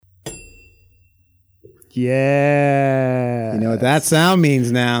Yeah. You know what that sound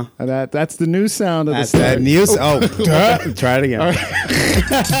means now. That's the new sound of That's the that start. new sound. Oh, try it again.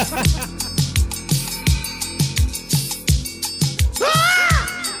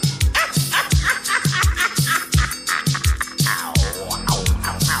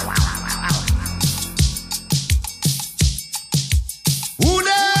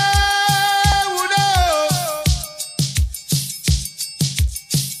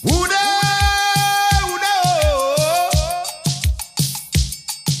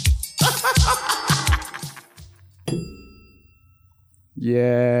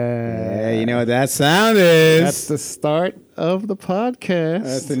 Yeah. Yeah, you know what that sound is. That's the start of the podcast.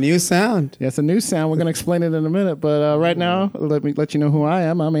 That's the new sound. Yeah, it's a new sound. We're going to explain it in a minute. But right now, let me let you know who I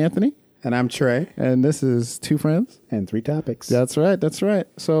am. I'm Anthony. And I'm Trey. And this is Two Friends. And Three Topics. That's right. That's right.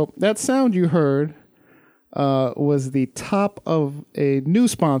 So that sound you heard was the top of a new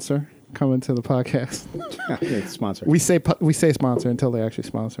sponsor coming to the podcast. It's sponsored. We say sponsor until they actually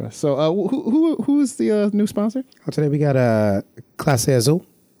sponsor us. So who is the new sponsor? Oh, today we got Clase Azul.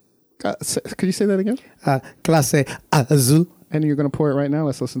 Could you say that again? Clase Azul. And you're going to pour it right now.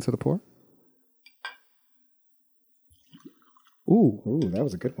 Let's listen to the pour. Ooh, that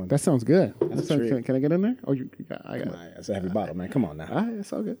was a good one. that sounds good. That's a treat. Can I get in there? Oh, I got it. That's a heavy bottle, man. Come on now. All right,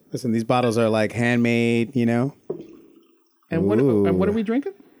 it's all good. Listen, these bottles are like handmade, you know. And what are we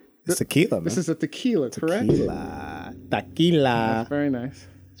drinking? It's tequila, man. This is a tequila, correct? Tequila. Very nice.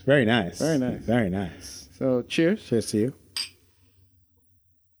 It's very nice. Very nice. Very nice. So, cheers. Cheers to you.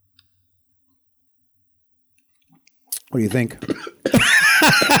 What do you think?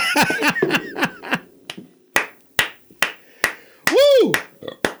 Woo!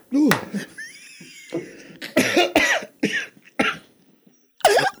 Ooh.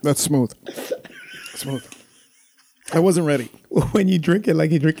 That's smooth. Smooth. I wasn't ready. When you drink it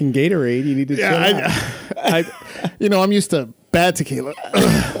like you're drinking Gatorade, you need to chill out. I'm used to bad tequila.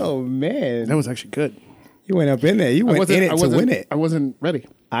 Oh, man. That was actually good. You went up in there. You went in it to win it. I wasn't ready.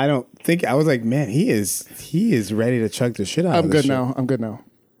 I don't think, I was like, man, he is ready to chug the shit out of this shit. I'm good now.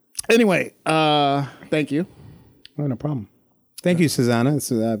 Anyway, thank you. Oh, no problem. Thank you, Susanna.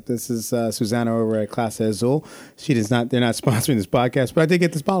 This is Susanna over at Clase Azul. They're not sponsoring this podcast, but I did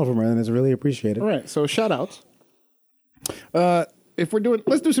get this bottle from her, and it's really appreciated. All right, so shout outs.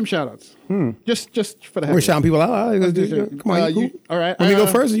 Let's do some shout outs. Just for the heck We're of it. shouting people out. Come on, you all right. Want me to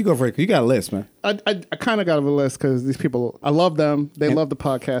go first or you go first? You got a list, man. I kind of got a list because these people, I love them. They love the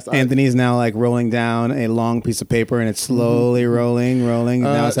podcast. Anthony's now like rolling down a long piece of paper and it's slowly rolling.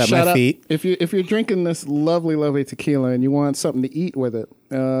 Now it's at my feet. If you're drinking this lovely tequila and you want something to eat with it,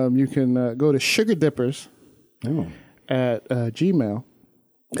 you can go to Sugar Dippers at Gmail.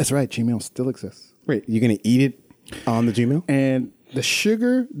 That's right, Gmail still exists. Wait, you're gonna eat it on the Gmail? And the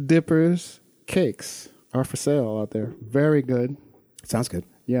Sugar Dippers cakes are for sale out there. Very good. Sounds good.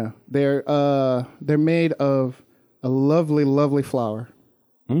 Yeah, they're made of a lovely flour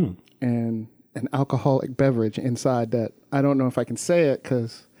and an alcoholic beverage inside that I don't know if I can say it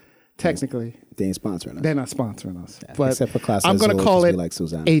because technically they ain't sponsoring us. They're not sponsoring us. Yeah, but except for Clase I'm going to call it like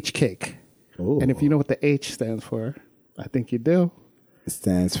Susanna. H cake. Ooh. And if you know what the H stands for, I think you do. It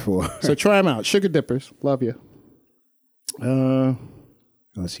stands for. So try them out. Sugar Dippers. Love you.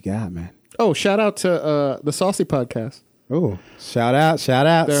 What you got, man? Oh, shout out to the Saucy Podcast. Oh, shout out.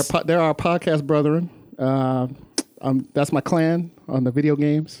 They're our podcast brethren. That's my clan on the video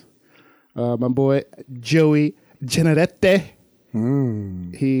games. My boy Joey Generette.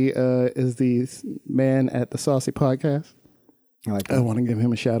 He is the man at the Saucy Podcast. I like that. I want to give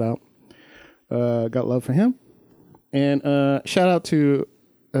him a shout out. Got love for him. And shout out to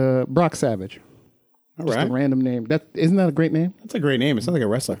Brock Savage. All Just right. a random name. Isn't that a great name? That's a great name. It sounds like a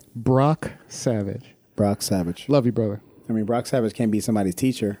wrestler. Brock Savage. Brock Savage. Love you, brother. I mean, Brock Savage can be somebody's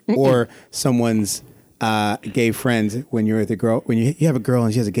teacher or someone's gay friend. When you're with a girl, when you have a girl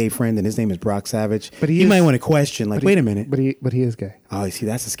and she has a gay friend and his name is Brock Savage, but you might want to question, like, wait a minute. But he is gay. Oh, you see,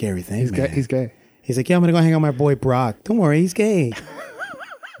 that's a scary thing. He's man. gay. He's gay. He's like, yeah, I'm gonna go hang out with my boy Brock. Don't worry, he's gay.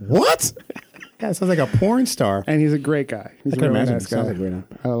 What? That sounds like a porn star. And he's a great guy. He's a really nice guy. Sounds like great.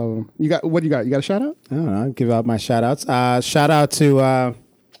 I love him. You got what? You got a shout out? I don't know. I'll give out my shout outs. Shout out to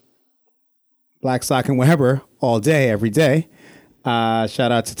Black Sock and Weber all day, every day.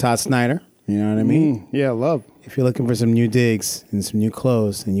 Shout out to Todd Snyder. You know what I mean? Yeah, love. If you're looking for some new digs and some new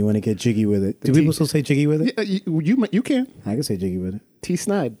clothes and you want to get jiggy with it. Do people still say jiggy with it? Yeah, you can. I can say jiggy with it. T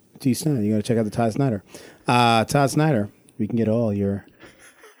Snide. T Snide. You got to check out the Todd Snyder. Todd Snyder. We can get all your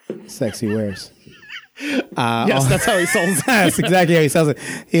sexy wares. Yes, that's how he sells it. That's exactly how he sells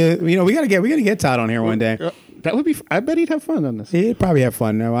it. We gotta get Todd on here one day. That would be. I bet he'd have fun on this. He'd probably have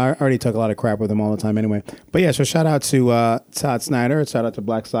fun. No, I already took a lot of crap with him all the time anyway. But yeah, so shout out to Todd Snyder. Shout out to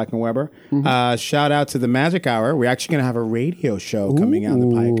Blackstock and Weber. Shout out to the Magic Hour. We're actually going to have a radio show coming out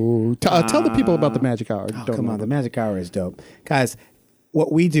the pike. Tell the people about the Magic Hour. Come on, the Magic Hour is dope. Guys,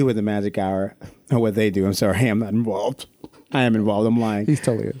 what we do with the Magic Hour, or what they do, I'm sorry, I am not involved. I am involved. I'm lying. He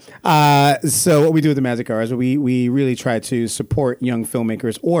totally is. So what we do with the Magic Hour is we really try to support young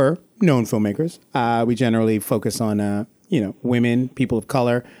filmmakers or known filmmakers. We generally focus on women, people of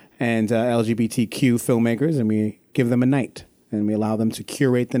color, and LGBTQ filmmakers, and we give them a night, and we allow them to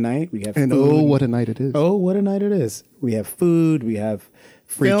curate the night. We have and food. what a night it is! Oh, what a night it is! We have food. We have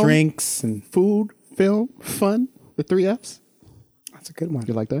free drinks and food, film, fun. The 3 Fs. That's a good one.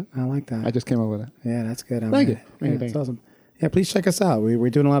 You like that? I like that. I just came up with it. Yeah, that's good. Thank you. That's awesome. Yeah, please check us out.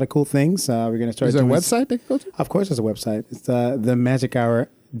 We're doing a lot of cool things. We're going to start. Is there a website they can go to? Of course, there's a website. It's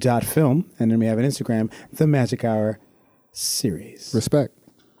themagichour.film, and then we have an Instagram, The Magic Hour Series. Respect.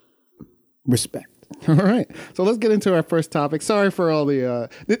 Respect. All right. So let's get into our first topic. Sorry for all the...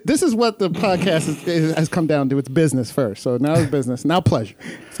 this is what the podcast has come down to. It's business first. So now it's business. Now pleasure.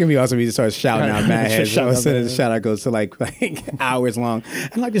 It's going to be awesome if you just start shouting out mad heads. Shout All of a out, sudden, man. the shout out goes to like hours long.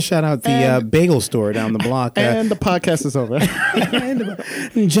 I'd like to shout out the bagel store down the block. And the podcast is over.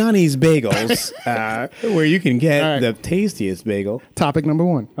 and Johnny's Bagels, where you can get the tastiest bagel. Topic number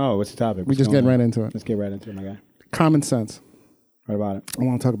 1. Oh, what's the topic? We just getting right into it. Let's get right into it, my guy. Common sense. What about it? I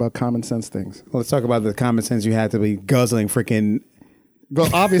want to talk about common sense things. Well, let's talk about the common sense you had to be guzzling freaking Well,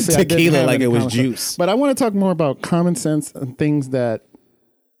 obviously, I didn't tequila have like any it was common sense. juice. But I want to talk more about common sense and things that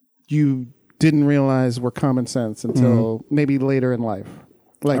you didn't realize were common sense until maybe later in life.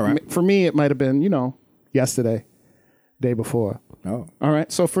 Like All right. for me, it might have been, yesterday, day before. Oh, All right.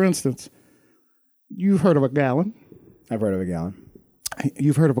 So, for instance, you've heard of a gallon. I've heard of a gallon.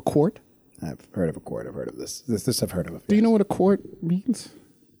 You've heard of a quart. I've heard of a quart. I've heard of this. This I've heard of. Do you know what a quart means?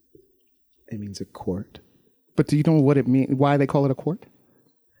 It means a quart But do you know what it means? Why they call it a quart?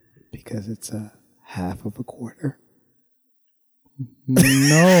 because it's a half of a quarter.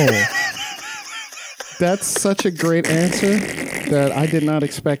 No. That's such a great answer that I did not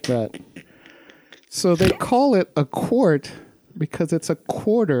expect that. So they call it a quart because it's a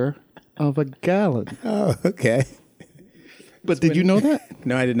quarter of a gallon. Oh, okay. But did you know that?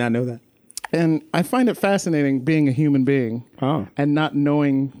 No, I did not know that. And I find it fascinating being a human being and not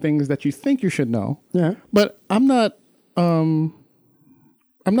knowing things that you think you should know. Yeah. But I'm not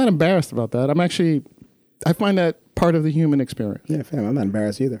embarrassed about that. I find that part of the human experience. Yeah, fam. I'm not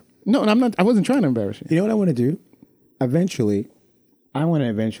embarrassed either. No, and I wasn't trying to embarrass you. You know what I want to do? I want to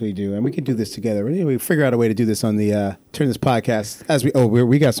eventually do, and we could do this together. We figure out a way to do this on the turn this podcast as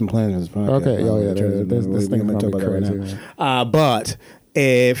we got some plans for this podcast. Okay. Oh yeah. This thing We're is gonna probably talk about that crazy. right now. But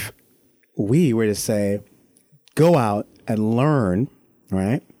if we were to say, go out and learn,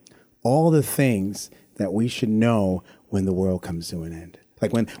 right, all the things that we should know when the world comes to an end.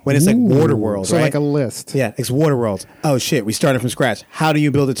 Like when it's like water world, So right? like a list. Yeah, it's water worlds. Oh shit, we started from scratch. How do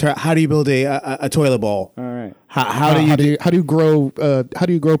you build a toilet bowl? All right. How do you How do you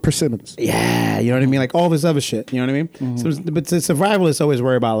grow persimmons? Yeah, you know what I mean? Like all this other shit. You know what I mean? So, but the survivalists always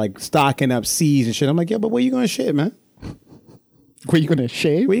worry about like stocking up seeds and shit. I'm like, yeah, but where you gonna shit, man? Were you gonna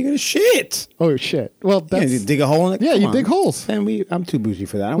shave? Where you gonna shit? Oh shit! Well, Yeah, that's you dig a hole in it. yeah. Come You on. dig holes. And I'm too bougie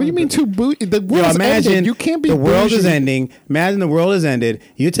for that. I don't What do you wanna mean put- too bougie? The Yo, world's imagine ended. You can't be. the world is bougie. ending. Imagine the world is ended.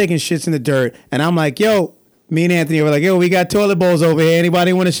 You're taking shits in the dirt, and I'm like, yo, me and Anthony were like, yo, we got toilet bowls over here.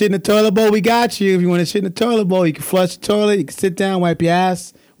 Anybody want to shit in the toilet bowl? We got you. If you want to shit in the toilet bowl, you can flush the toilet. You can sit down, wipe your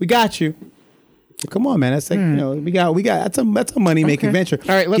ass. We got you. So come on, man. That's like we got. That's a money making Okay. venture.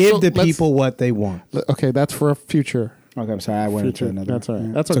 All right, give the people what they want. Okay, that's for a future. Okay, I'm sorry. I went into Future. another. That's all right.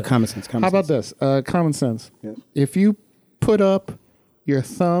 Yeah. That's so okay. common sense. How about this? Common sense. Yeah. If you put up your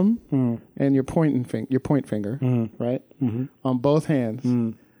thumb and your point finger, right, on both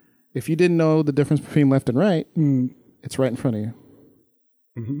hands, if you didn't know the difference between left and right, it's right in front of you.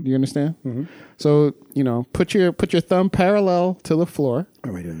 Do you understand? So put your thumb parallel to the floor, How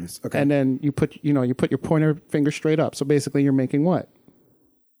are we doing this? Okay. and then you put your pointer finger straight up. So basically, you're making what?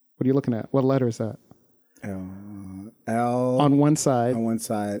 What are you looking at? What letter is that? L On one side, on one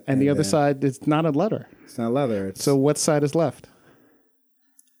side, and the other then- side is not a letter. It's not leather. It's So what side is left?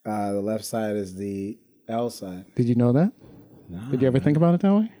 the left side is the L side. Did you know that? Did you ever think about it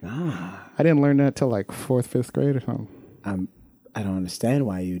that way? Nah. I didn't learn that till like 4th, 5th grade or something. I don't understand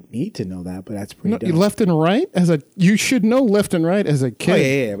why you need to know that, but that's pretty No, dope. left and right you should know left and right as a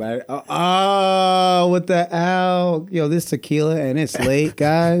kid. Oh yeah, but what the hell? Yo, this tequila and it's late,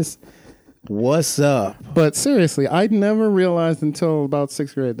 guys. What's up? But seriously, I never realized until about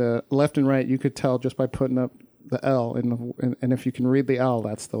 6th grade that left and right you could tell just by putting up the L, and if you can read the L,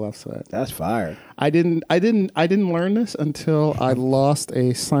 that's the left side. That's fire. I didn't learn this until I lost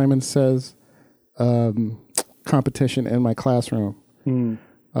a Simon Says competition in my classroom,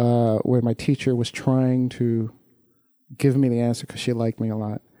 where my teacher was trying to give me the answer because she liked me a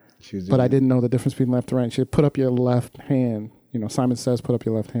lot, but I didn't know the difference between left and right. She said, put up your left hand. Simon Says, put up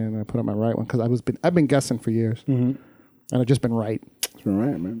your left hand, and I put up my right one because I've been guessing for years, and I've just been right. It's been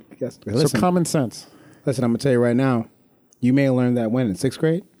right, man. So common sense. Listen, I'm gonna tell you right now. You may have learned that when in 6th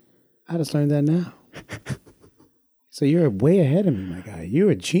grade. I just learned that now. So you're way ahead of me, my guy.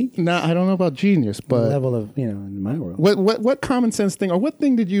 You're a genius. No, I don't know about genius, but level of in my world. What common sense thing, or what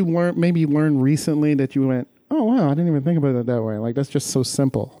thing did you learn recently that you went, oh wow, I didn't even think about it that way. Like that's just so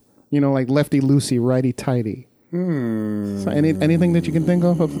simple. Like lefty loosey, righty tighty. So anything that you can think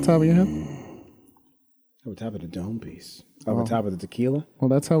of off the top of your head? Over top of the dome piece. Over top of the tequila. Well,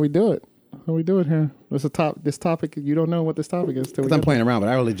 that's how we do it. How we do it here. This topic. You don't know what this topic is till I'm playing around, but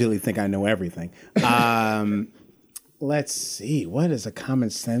I legitimately think I know everything. Let's see. What is a common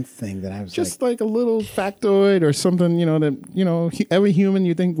sense thing that I was just like a little factoid or something? That every human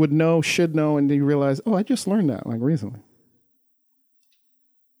you think would know, should know, and then you realize, oh, I just learned that like recently.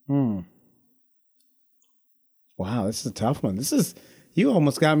 Wow, this is a tough one. You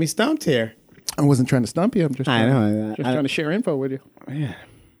almost got me stumped here. I wasn't trying to stump you. I'm just trying to share info with you. Yeah.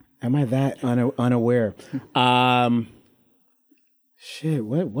 Am I that unaware? Shit.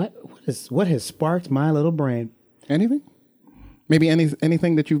 What has sparked my little brain? Anything? Maybe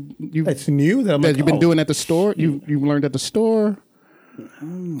anything that you that's new that you've been doing at the store. You learned at the store.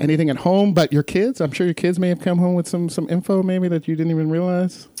 Anything at home, but your kids? I'm sure your kids may have come home with some info maybe that you didn't even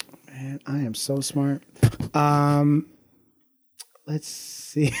realize. Man, I am so smart. Let's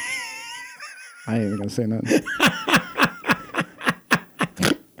see. I ain't even gonna say nothing.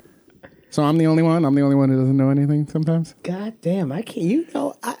 So I'm the only one. I'm the only one who doesn't know anything sometimes. God damn, I can't.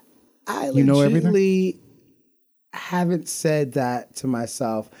 I know everything. Haven't said that to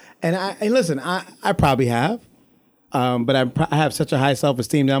myself, and listen. I probably have, but I have such a high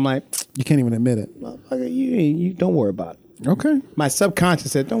self-esteem that I'm like, you can't even admit it. Motherfucker, you don't worry about it. Okay. My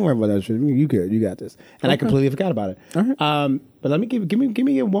subconscious said, "Don't worry about that shit. You good. You got this." And I completely forgot about it. All right. But let me give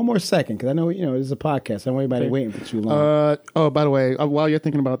me one more second because I know this is a podcast. I don't want anybody waiting for too long. By the way, while you're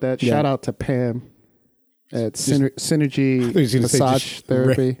thinking about that, shout out to Pam at Synergy Massage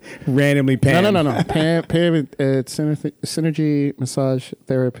Therapy. Randomly Pam. No. Pam at Synergy Massage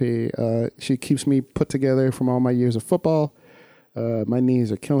Therapy. She keeps me put together from all my years of football. My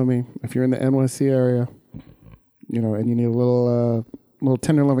knees are killing me. If you're in the NYC area, and you need a little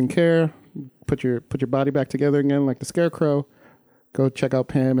tender loving care, put your body back together again like the Scarecrow. Go check out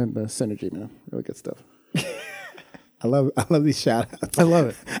Pam and the Synergy, man. Really good stuff. I love these shout outs. I love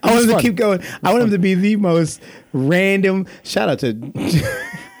it. I want them to keep going. I want them to be the most random shout out to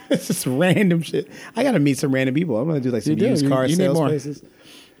it's just random shit. I gotta meet some random people. I'm gonna do like some used car sales places.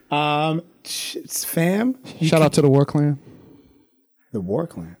 Fam. Shout out to the War Clan. The War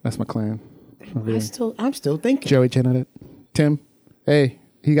Clan. That's my clan. I'm still thinking. Joey Janet. Tim. Hey,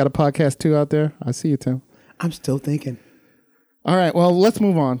 he got a podcast too out there. I see you, Tim. I'm still thinking. All right, well, let's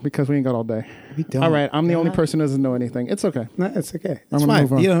move on because we ain't got all day. We don't. All right, I'm the only person who doesn't know anything. It's okay. No, it's okay. It's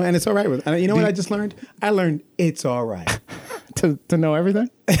fine. And it's all right with. You know what I just learned? I learned it's all right to know everything.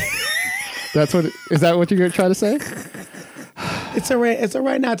 Is that what you're gonna try to say? It's all right. It's all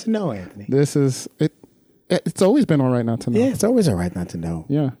right not to know, Anthony. This is it. It's always been all right not to know. Yeah, it's always all right not to know.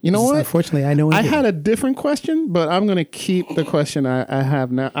 Yeah. You know what? Unfortunately, I know. I had a different question, but I'm going to keep the question I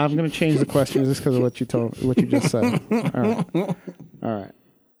have now. I'm going to change the question just because of what you just said. All right.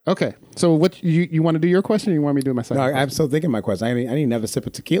 Okay. So what you want to do your question or you want me to do my second? No, I'm still thinking my question. I need another sip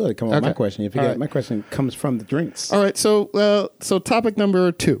of tequila to come up with my question. If you get my question comes from the drinks. All right. So topic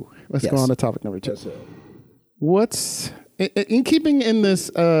number 2. Let's go on to topic number 2. Yes, what's in keeping in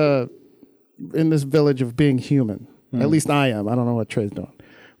this village of being human, at least I am. I don't know what Trey's doing,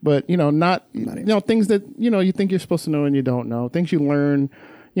 but things that you think you're supposed to know and you don't know. Things you learn,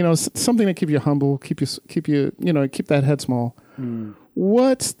 something that keep you humble, keep that head small.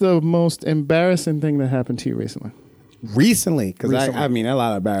 What's the most embarrassing thing that happened to you recently? Recently, because I mean a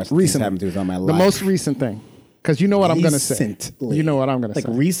lot of embarrassing things happened to me on my life. The most recent thing, because you know what I'm going to say. You know what I'm going to say.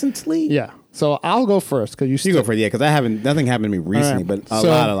 Like recently? Yeah. So I'll go first because you go for it, yeah. Because nothing happened to me recently, but a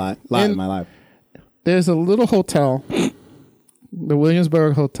lot in my life. There's a little hotel, the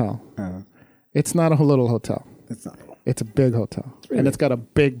Williamsburg Hotel. It's not a little hotel. It's not. It's a big hotel, and it's got a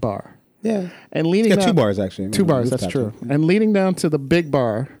big bar. Yeah, and leading it's got 2 bars actually. 2 bars, that's true. And leading down to the big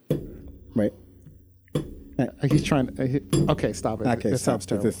bar. Right. He's trying. Okay, stop it. Okay, it sounds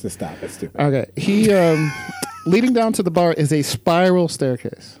terrible. Stop. It's stupid. Okay, leading down to the bar is a spiral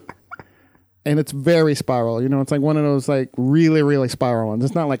staircase. And it's very spiral. You know, it's like one of those like really, really spiral ones.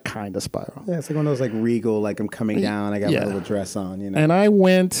 It's not like kind of spiral. Yeah, it's like one of those like regal, like I'm coming down, I got Yeah. my little dress on, you know. And I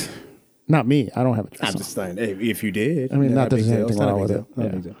went, not me, I don't have a dress I'm on. just saying, if you did. I mean, not that a big there's deal. anything It's not a wrong big with deal. it. Not a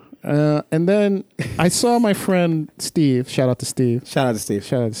big deal. And then I saw my friend Steve. Shout out to Steve. Shout out to Steve.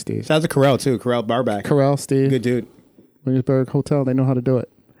 Shout out to Steve. Shout out to Carell too. Carell Barback. Corral, Steve. Good dude. Williamsburg Hotel. They know how to do it.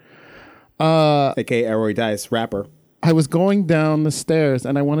 AKA Elroy Dice, rapper. I was going down the stairs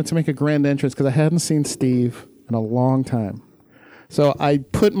and I wanted to make a grand entrance because I hadn't seen Steve in a long time. So I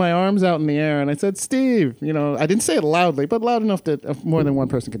put my arms out in the air and I said, Steve, you know, I didn't say it loudly, but loud enough that more than one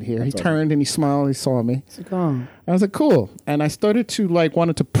person could hear. He turned and he smiled. He saw me. I was like, cool. And I started to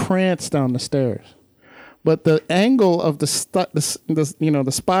wanted to prance down the stairs. But the angle of the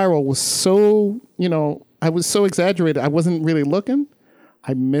spiral was so, I was so exaggerated. I wasn't really looking.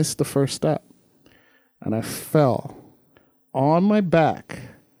 I missed the first step and I fell on my back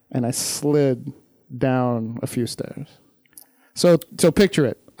and I slid down a few stairs. So picture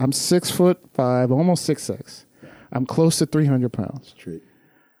it. I'm 6'5", almost 6'6". I'm close to 300 pounds. Treat.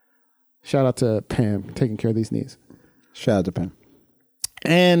 Shout out to Pam taking care of these knees. Shout out to Pam.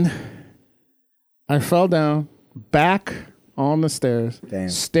 And I fell down back on the stairs, Damn.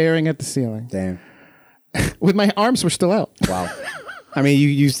 staring at the ceiling. Damn. With my arms were still out. Wow. I mean,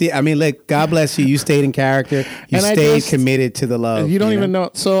 you see. I mean, like, God bless you. You stayed in character. You And I stayed just- committed to the love. You don't even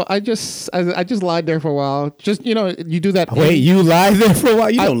know. So I just lied there for a while. Just you do that. Wait, you lied there for a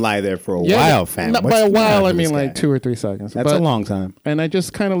while? You don't lie there for a while, fam. Not What's by a going on while, I with mean this like guy? 2 or 3 seconds. That's a long time. And I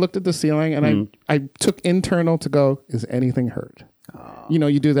just kind of looked at the ceiling, and I took internal to go, is anything hurt?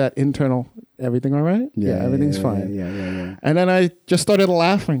 You do that internal, everything all right? Yeah, everything's fine. Yeah. And then I just started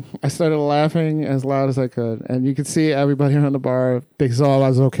laughing. I started laughing as loud as I could. And you could see everybody around the bar, they saw I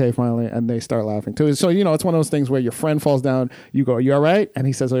was okay finally, and they start laughing too. So, it's one of those things where your friend falls down, you go, you all right? And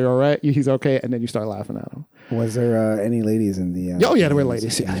he says, are you all right? He's okay. And then you start laughing at him. Was there any ladies in the? Oh, yeah, there were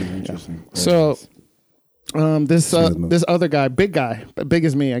ladies. Yeah. Interesting. So this move. other guy, big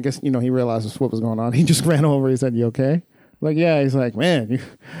as me, I guess, he realizes what was going on. He just ran over. He said, you okay? Like, yeah. He's like, man,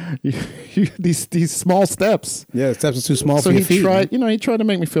 you these small steps. Yeah, steps are too small So for he your feet. tried, he tried to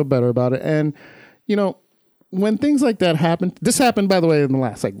make me feel better about it. And, when things like that happen, this happened, by the way, in the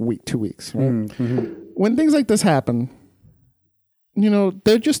last week, 2 weeks, right? Mm-hmm. When things like this happen,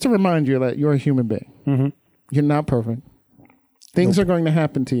 they're just to remind you that you're a human being. Mm-hmm. You're not perfect. Things are going to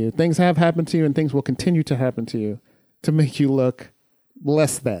happen to you. Things have happened to you and things will continue to happen to you to make you look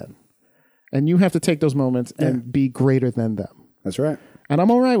less than. And you have to take those moments and be greater than them. That's right. And I'm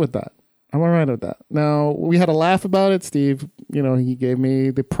all right with that. Now, we had a laugh about it. Steve, he gave me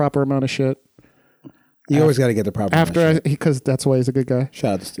the proper amount of shit. You always got to get the proper. Because that's why he's a good guy.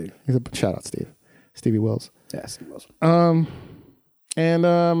 Shout out to Steve. Shout out Steve. Stevie Wills. Yes, he was. And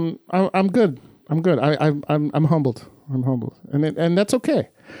I'm good. I'm humbled. And that's okay.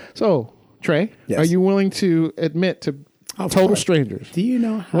 So, Trey, Yes. are you willing to admit to total strangers? Do you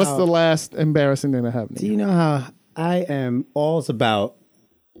know how? What's the last embarrassing thing that happened? Do you know how I am all about?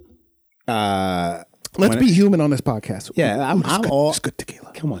 Let's be human on this podcast. Yeah, I'm good. all. It's good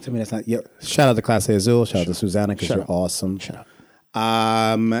tequila. Come on, tell me that's not. Yo, shout out to Clase Azul. Shout out to Susanna because you're awesome. Shut up.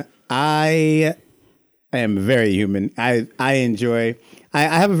 I am very human. I enjoy. I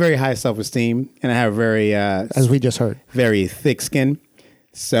have a very high self-esteem, and I have very As we just heard. very thick skin.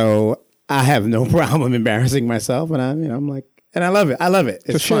 So I have no problem embarrassing myself, and I'm like, and I love it. I love it.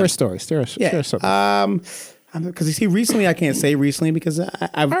 It's So share fun. a story. Share a story. Because you see, recently I can't say recently because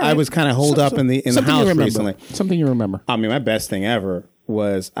I was kind of holed up in the Something you house remember. recently. Something you remember. I mean, my best thing ever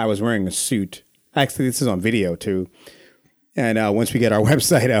was I was wearing a suit. Actually, this is on video too. And once we get our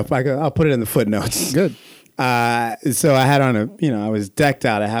website up, I'll put it in the footnotes. Good. So I had on I was decked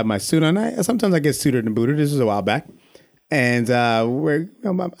out. I had my suit on. Sometimes I get suited and booted. This was a while back. And I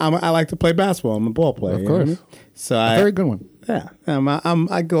like to play basketball. I'm a ball player. Of course. You know what I mean? So A very good one. yeah,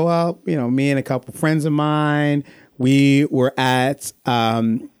 I go out. Me and a couple friends of mine. We were at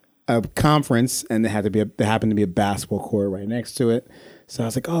a conference, and there happened to be a basketball court right next to it. So I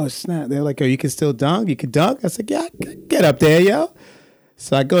was like, "Oh snap!" They're like, "Oh, you can still dunk? You can dunk?" I was like, "Yeah, get up there, yo."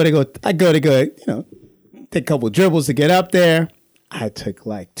 So I go to take a couple dribbles to get up there. I took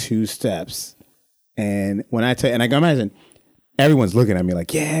like 2 steps, and when I can imagine. Everyone's looking at me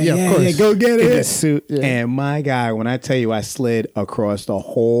like, yeah, go get In it. his suit, yeah. And my guy, when I tell you I slid across the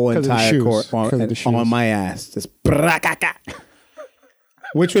whole 'Cause of the entire shoes. court 'Cause of the shoes. on my ass, just brakaka.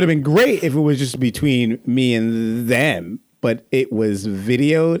 Which would have been great if it was just between me and them, but it was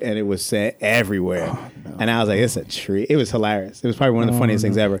videoed and it was set everywhere. And I was like, it's a tree. It was hilarious. It was probably one of the funniest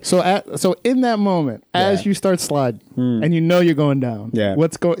things ever. So in that moment, as you start sliding and you know you're going down,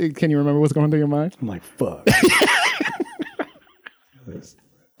 can you remember what's going through your mind? I'm like, fuck.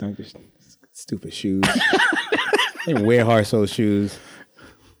 Don't just stupid shoes. I didn't wear hard sole shoes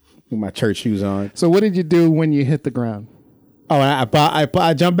with my church shoes on. So what did you do when you hit the ground? Oh,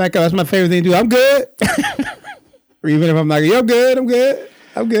 I jump back up. That's my favorite thing to do. I'm good. Or even if I'm like, yo, I'm good.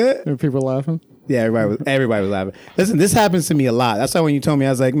 Are people laughing? Yeah, everybody was laughing. Listen, this happens to me a lot. That's why when you told me, I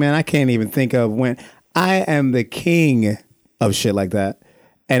was like, man, I can't even think of when. I am the king of shit like that.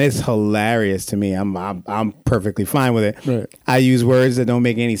 And it's hilarious to me. I'm perfectly fine with it. Right. I use words that don't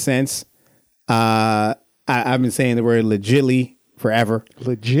make any sense. I've been saying the word legitly forever.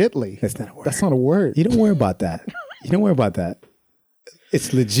 Legitly? That's not a word. That's not a word. You don't worry about that.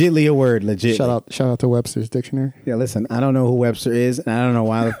 It's legitly a word. Legit. Shout out to Webster's Dictionary. Yeah, listen, I don't know who Webster is, and I don't know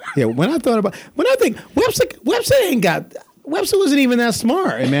why. When I think Webster wasn't even that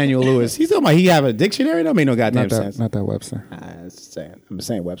smart. Emmanuel Lewis. He's talking about he have a dictionary. Don't make no goddamn sense. Not that Webster. I'm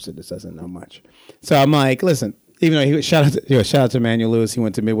saying Webster just doesn't know much. So I'm like, listen, even though shout out to Emmanuel Lewis. He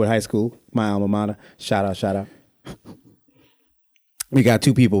went to Midwood High School, my alma mater. Shout out. We got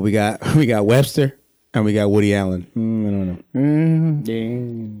two people. We got Webster. And we got Woody Allen. I don't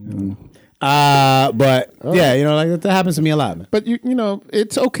know. But yeah, like that happens to me a lot, man. But you know,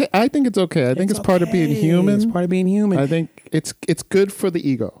 it's okay. I think it's okay. I think it's part of being human. It's part of being human. I think it's good for the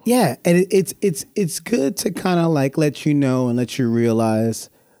ego. Yeah, and it's good to kind of like let you know and let you realize,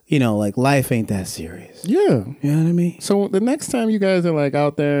 like life ain't that serious. Yeah, you know what I mean. So the next time you guys are like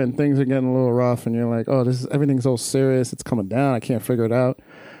out there and things are getting a little rough, and you're like, oh, everything's so serious. It's coming down. I can't figure it out.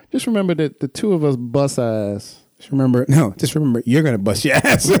 Just remember that the two of us bust our ass. Just remember, you're going to bust your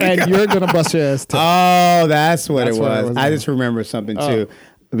ass. And you're going to bust your ass too. Oh, that's what it was. I just remember something too.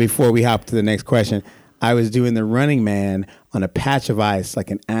 Before we hop to the next question, I was doing the Running Man on a patch of ice like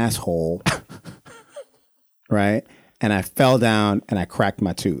an asshole. Right? And I fell down and I cracked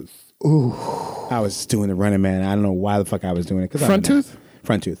my tooth. Ooh. I was doing the Running Man. I don't know why the fuck I was doing it. Front tooth?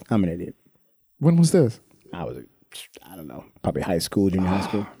 Front tooth. I'm an idiot. When was this? I don't know, probably high school, junior high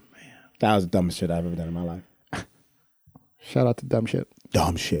school. That was the dumbest shit I've ever done in my life. Shout out to dumb shit.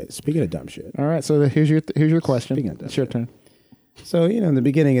 Dumb shit. Speaking of dumb shit. All right, so here's your question. Speaking of dumb it's your shit. turn. So in the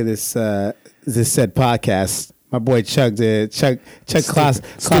beginning of this said podcast, my boy Chuck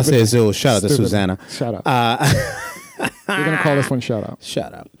Class Azul. Shout out to Susanna. Shout out. We're gonna call this one shout out.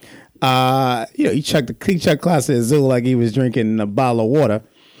 Shout out. He chucked Class Azul like he was drinking a bottle of water.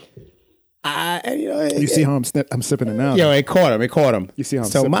 You see how I'm sipping it now. Yo, it caught him. You see how I'm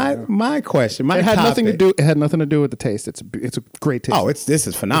so sipping my question, it had nothing to do. It had nothing to do with the taste. It's a great taste. Oh, this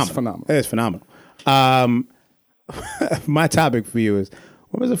is phenomenal. It's phenomenal. My topic for you is: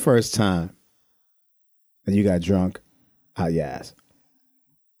 when was the first time that you got drunk out your ass?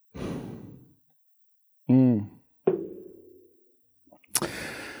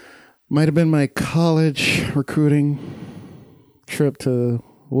 Might have been my college recruiting trip to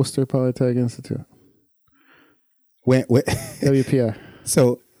Worcester Polytechnic Institute. When WPI.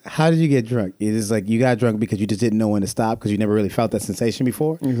 So how did you get drunk? It is like you got drunk because you just didn't know when to stop because you never really felt that sensation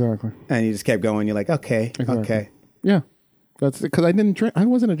before? Exactly. And you just kept going. You're like, okay. Yeah. That's because I didn't drink. I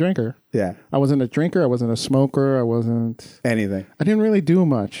wasn't a drinker. Yeah. I wasn't a drinker. I wasn't a smoker. I wasn't anything. I didn't really do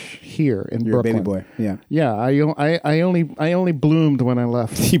much here in You're Brooklyn. a baby boy. Yeah. Yeah. I only bloomed when I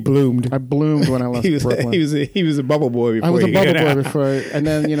left. He bloomed. I bloomed when I left Brooklyn. He was a bubble boy before. I was a bubble boy before, and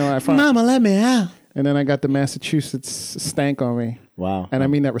then I found Mama, let me out. And then I got the Massachusetts stank on me. Wow. And I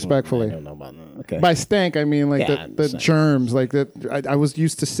mean that respectfully. I don't know about that. Okay. By stank, I mean like the germs, like that. I was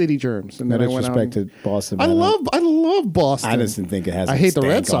used to city germs, and then I went out. Disrespect to Boston. I love Boston. I just didn't think it has. I hate the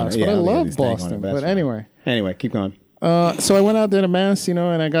Red stank Sox, on it. but Yeah, I don't think love it has stank on Boston. it, But right. Anyway, keep going. So I went out there to Mass, and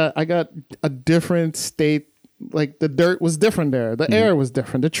I got a different state. Like the dirt was different there, the air was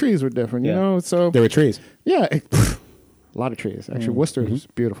different, the trees were different. You know, so there were trees. Yeah, a lot of trees. Actually, Worcester is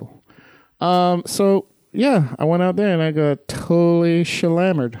beautiful. So. Yeah, I went out there and I got totally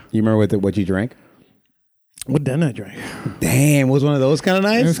shalammered. You remember what you drank? What didn't I drink? Damn, was one of those kind of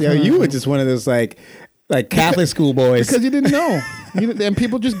nights? Yo, you were just one of those like Catholic school boys. Because you didn't know. And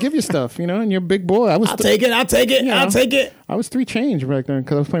people just give you stuff, and you're a big boy. I'll take it. I'll take it. I was 3 change back then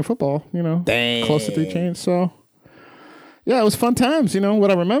because I was playing football, Dang. Close to 3 change. So, yeah, it was fun times,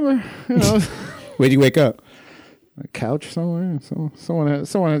 what I remember. Where'd you wake up? A couch somewhere. Someone,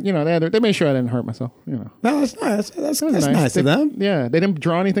 they made sure I didn't hurt myself. No, that's nice. That's nice of them. Yeah, they didn't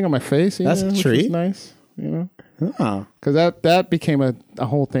draw anything on my face. That's a treat. Which was nice. Oh. Because that became a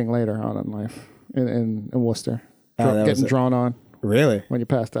whole thing later on in life in Worcester. Getting drawn on Really? when you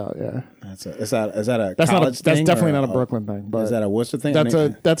passed out. Yeah, Is that a that's college not. That's thing definitely or not a Brooklyn thing. But Is that a Worcester thing?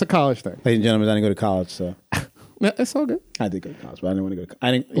 that's a college thing. Ladies and gentlemen, I didn't go to college, so Yeah, it's all good. I did go to college, but I didn't want to go.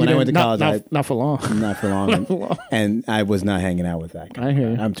 I didn't. You When I went to didn't- college, not for long. not for long, Not for long. and I was not hanging out with that guy. I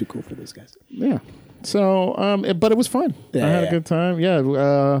hear you. I'm too cool for this, guys. Yeah. So, but it was fun. Yeah, I had yeah. a good time.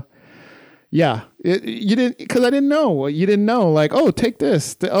 Yeah. Yeah. You didn't, because I didn't know. You didn't know, like, oh, take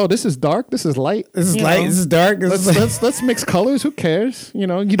this. Oh, this is dark. This is light. This is You light. know. This is dark. This is Let's mix colors. Who cares? You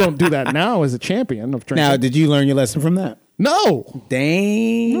know, you don't do that now as a champion of drinking. Now, did you learn your lesson from that? No.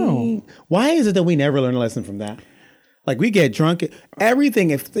 Dang. No. Why is it that we never learn a lesson from that? Like we get drunk. Everything.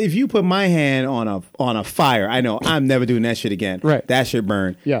 If you put my hand on a fire, I know I'm never doing that shit again. Right. That shit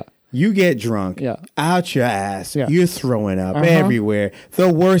burn. Yeah. You get drunk. Yeah. Out your ass. Yeah. You're throwing up everywhere.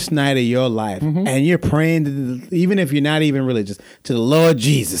 The worst night of your life, and you're praying to even if you're not even religious, to the Lord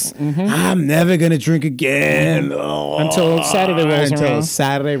Jesus. I'm never gonna drink again. Oh. Until Saturday rolls Until around.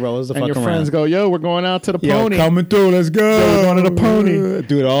 Saturday rolls the And fuck your around. friends go, yo, we're going out to the Yo, pony. coming through, let's go. we're going to the pony.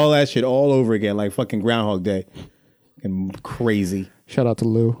 Dude, all that shit all over again, like fucking Groundhog Day. And crazy. Shout out to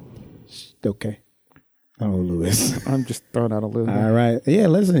Lou. Okay. I don't know who Lou is. I'm just throwing out a Lou. All right. Yeah,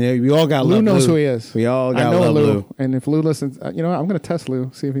 listen, we all got Lou love knows Lou. who he is. We all got I know love Lou. And if Lou listens, you know what? I'm going to test Lou,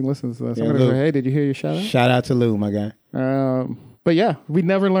 see if he listens to this. Yeah, I'm going to Lou. say, hey, did you hear your shout Shout out to Lou, my guy. out? But yeah, we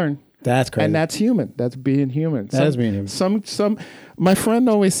never learn. That's crazy. And that's human. That's being human. That is being human. Some. My friend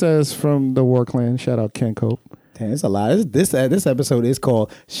always says from the War Clan, shout out Ken Cope. Damn, it's a lot. This episode is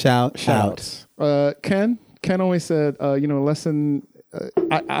called Shout Out. Ken always said, lesson.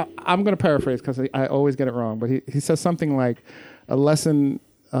 I'm going to paraphrase because I always get it wrong, but he says something like, a lesson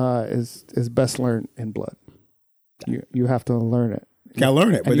is best learned in blood. You have to learn it. You gotta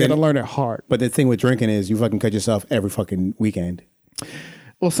learn it. And you got to learn it hard. But the thing with drinking is you fucking cut yourself every fucking weekend.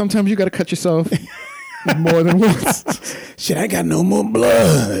 Well, sometimes you got to cut yourself more than once. Shit, I got no more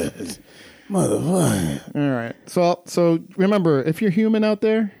blood. Motherfucker. All right. So remember, if you're human out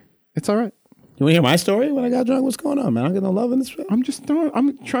there, it's all right. You want to hear my story when I got drunk? What's going on, man? I don't get no love in this film.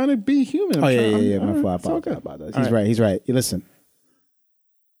 I'm trying to be human. Oh, yeah. My all fault. I it's all apologize good. about that. All He's right. He's right. You listen.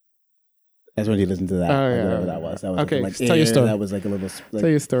 That's when you listen to that. Oh, yeah. Whatever that was. That was Okay, like tell your story. That was like a little, Tell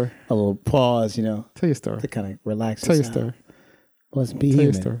your story. a little pause, you know, Tell your story. to kind of relax. Tell your us out. story. Let's be Tell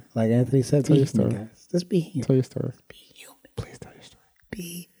your human. story. Like Anthony said, Tell be your human, story. guys. Just be human. Tell your story. Be human. Please tell your story.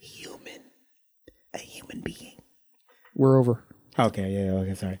 Be human. A human being. We're over. Okay, yeah,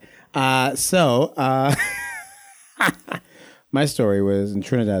 okay, sorry. My story was in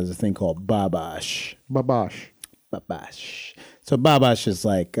Trinidad. There's a thing called Babash. Babash. Babash. So Babash is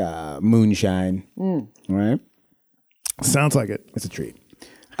like moonshine, right? Sounds like it. It's a treat.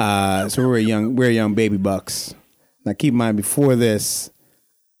 So we're young baby bucks. Now keep in mind, before this,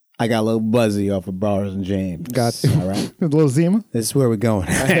 I got a little buzzy off of Brawlers and James. Got you. All right. A little Zima. This is where we're going.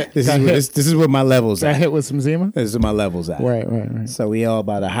 hit- this got hit. is where my levels Got at. hit with some Zima. This is where my levels at. Right. So we all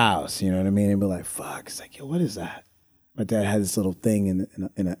about a house, you know what I mean? And be like, fuck. It's like, yo, what is that? My dad had this little thing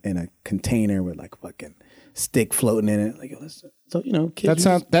in a container with like fucking stick floating in it. Like, yo, listen. So you know, kids.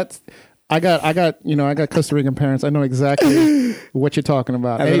 I got Costa Rican parents. I know exactly what you're talking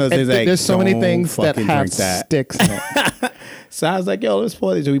about. I don't know if And there's like, there's so many don't things that fucking have drink that. sticks in it. So I was like, yo, let's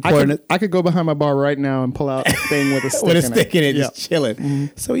pour this. So we poured it I could go behind my bar right now and pull out a thing with a stick with a in stick in it, Yeah. just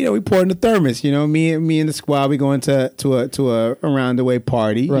chilling. So you know, we poured in the thermos. You know, me and the squad, we going to a around the way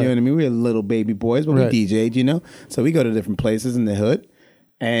party. Right. You know what I mean? We were little baby boys, but Right. we DJ'd. You know, so we go to different places in the hood,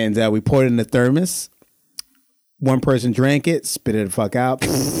 and we poured it in the thermos. One person drank it, spit it the fuck out.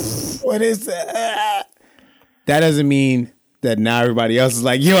 What is that? That doesn't mean that now everybody else is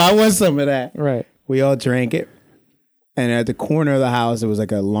like, yo, I want some of that. Right. We all drank it. And at the corner of the house, it was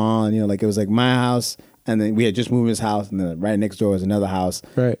like a lawn, you know, like it was like my house. And then we had just moved this house. And then right next door was another house.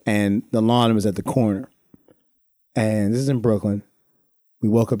 Right. And the lawn was at the corner. And this is in Brooklyn. We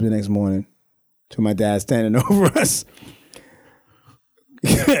woke up the next morning to my dad standing over us.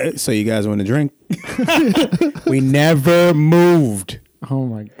 So you guys want to drink? We never moved. Oh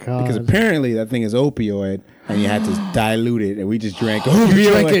my god. Because apparently that thing is opioid. And you had to dilute it. And we just drank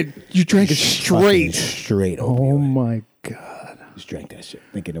you drank it straight. Straight Oh opioid. my god. Just drank that shit,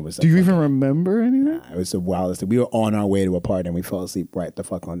 thinking it was. Do you even remember any of that? It was the wildest thing. We were on our way to a party and we fell asleep right the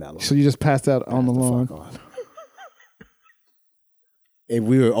fuck on that lawn. So you just passed out on the lawn. Fuck on. If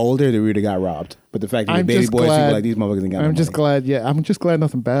we were older, then we would have got robbed. But the fact that we're I'm baby just boys, people glad- like these motherfuckers ain't got no I'm just money. glad. Yeah, I'm just glad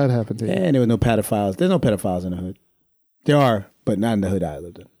nothing bad happened to you. And there was no pedophiles. There's no pedophiles in the hood. There are, but not in the hood I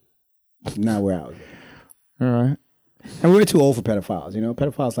lived in. Not where I was. All right. And we're too old for pedophiles. You know,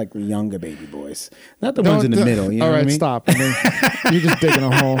 pedophiles like the younger baby boys, not the ones in the middle. You know all right, what I mean? stop. I mean, you're just digging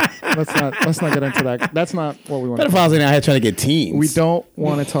a hole. Let's not get into that. That's not what we want. Pedophiles are out here trying to get teens. We don't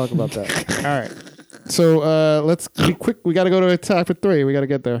want to talk about that. All right. So let's be quick. We got to go to topic 3. We got to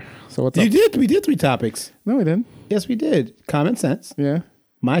get there. So what's up? You did. We did 3 topics. No, we didn't. Yes, we did. Common sense. Yeah.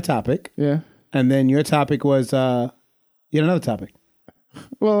 My topic. Yeah. And then your topic was yet another topic.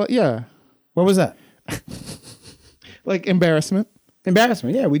 Well, yeah. What was that? Like embarrassment.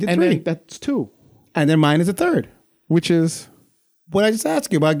 Embarrassment. Yeah, we did And 3. then that's 2, And then mine is a 3rd. which is What I just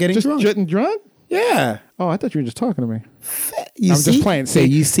asked you about getting just drunk. getting drunk. Yeah. Oh, I thought you were just talking to me. You I'm see? just playing. So See?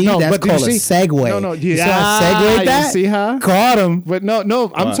 you see, No, that's but do you called a see- segue. No, no, You see yeah, how I segued you that? see how? Caught him. But no,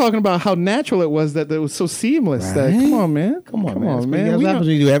 I'm What? talking about how natural it was that it was so seamless. That Right? come on, man. Come on, Come man. on, This man. is We what happens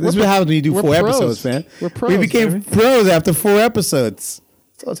know- when you do. This is what happens when you do we're 4 pros. episodes, man. We're pros, We became baby. pros after 4 episodes.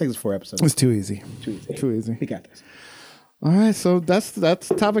 That's all it takes is 4 episodes. It's too easy. Too easy. Too easy. We got this. All right, so that's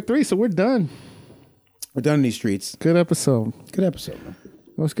topic 3. So we're done. We're done in these streets. Good episode. Good episode, man.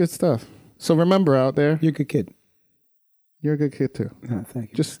 It was good stuff. So remember out there, You're a good kid. you're a good kid too. Oh,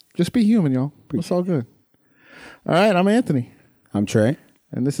 thank you. Just be human, y'all. It's all good. All right, I'm Anthony, I'm Trey.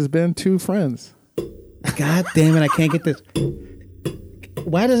 and this has been 2 Friends. God damn it, I can't get this.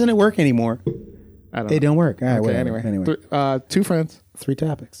 Why doesn't it work anymore? I don't They know. don't work. All right, Okay, whatever. anyway. 2 Friends. 3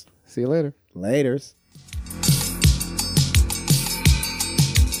 topics. See you later. Laters.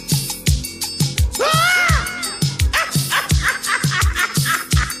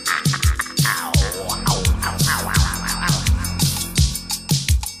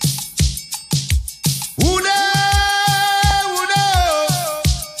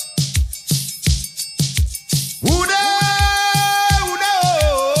 Who